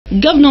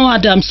Governor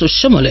Adams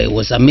Oshiomhole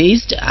was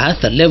amazed at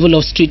the level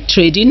of street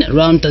trading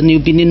around the New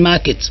Benin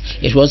market.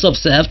 It was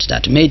observed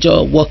that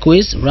major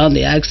walkways around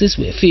the axis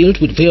were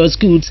filled with various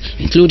goods,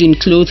 including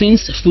clothing,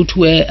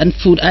 footwear and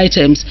food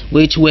items,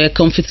 which were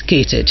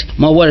confiscated.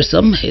 More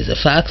worrisome is the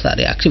fact that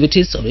the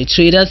activities of the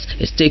traders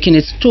is taking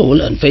its toll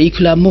on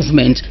vehicular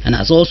movement and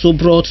has also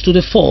brought to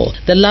the fore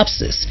the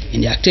lapses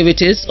in the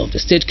activities of the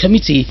State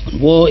Committee on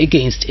War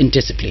Against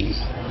Indiscipline.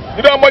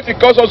 You know how much it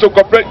costs us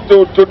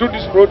to do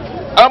this road?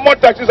 How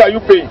much taxes are you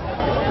paying?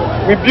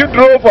 We build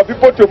road for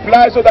people to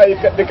fly so that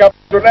they can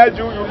patronize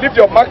you. You leave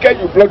your market,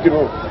 you block the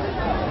road.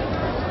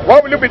 Why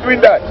will you be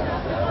doing that?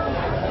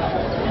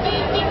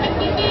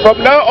 From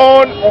now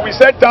on, when we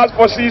send task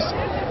forces,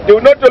 they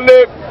will not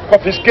only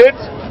confiscate,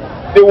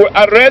 they will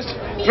arrest,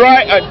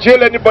 try and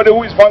jail anybody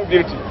who is found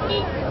guilty.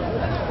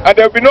 And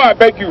there will be no I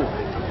beg you.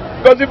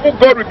 Because even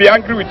God will be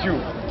angry with you.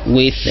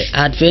 With the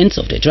advent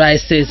of the dry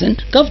season,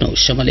 Governor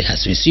Oshiomhole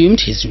has resumed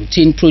his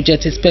routine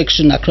project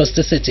inspection across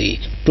the city.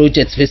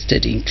 Projects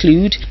visited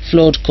include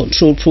flood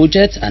control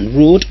project and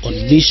road on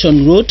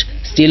Mission Road,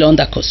 still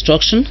under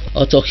construction,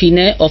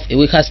 Otohine of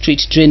Eweka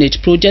Street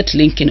drainage project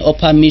linking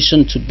Upper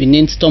Mission to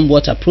Benin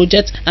Stormwater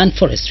project, and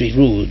Forestry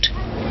Road.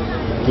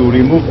 To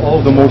remove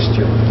all the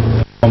moisture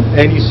from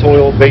any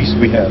soil base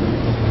we have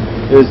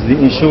is the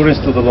insurance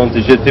to the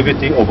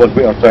longevity of what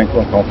we are trying to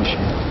accomplish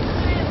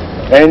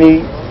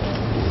here.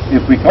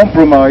 If we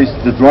compromise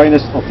the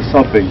dryness of the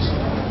subbase,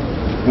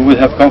 we will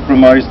have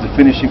compromised the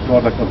finishing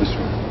product of this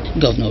road.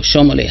 Governor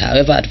Oshiomhole,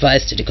 however,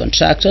 advised the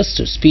contractors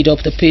to speed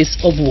up the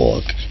pace of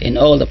work. In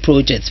all the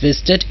projects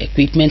visited,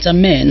 equipment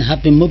and men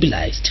have been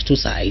mobilized to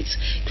sites.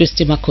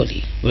 Christy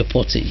Macaulay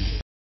reporting.